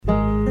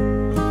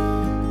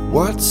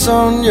What's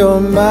on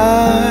your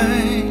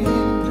mind?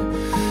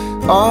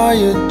 Are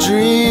you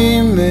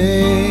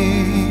dreaming?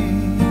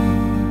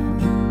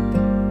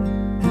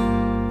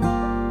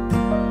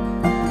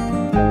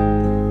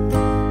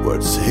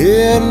 What's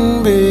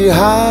hidden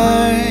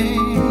behind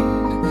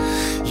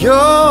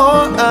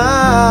your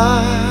eyes?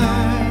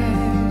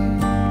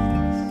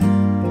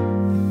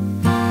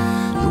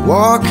 You're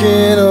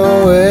walking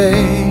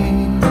away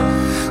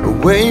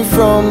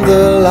from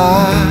the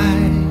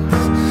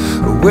lies,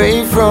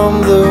 away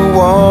from the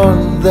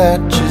one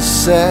that you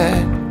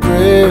sacrificed.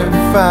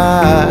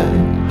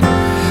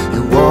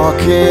 You're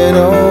walking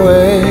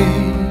away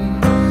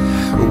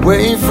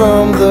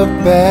from the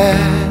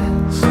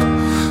past,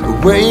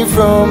 away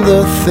from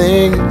the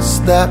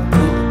things that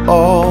will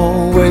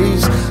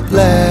always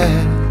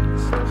last.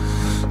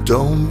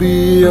 Don't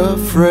be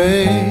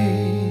afraid.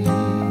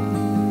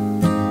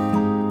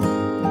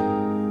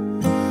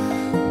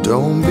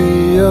 Don't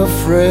be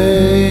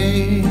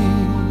afraid.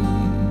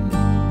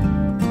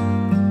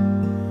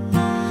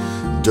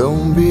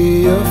 Don't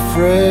be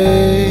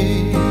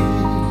afraid.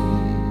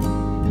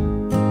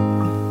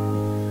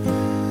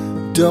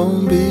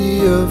 Don't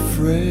be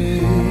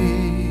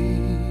afraid.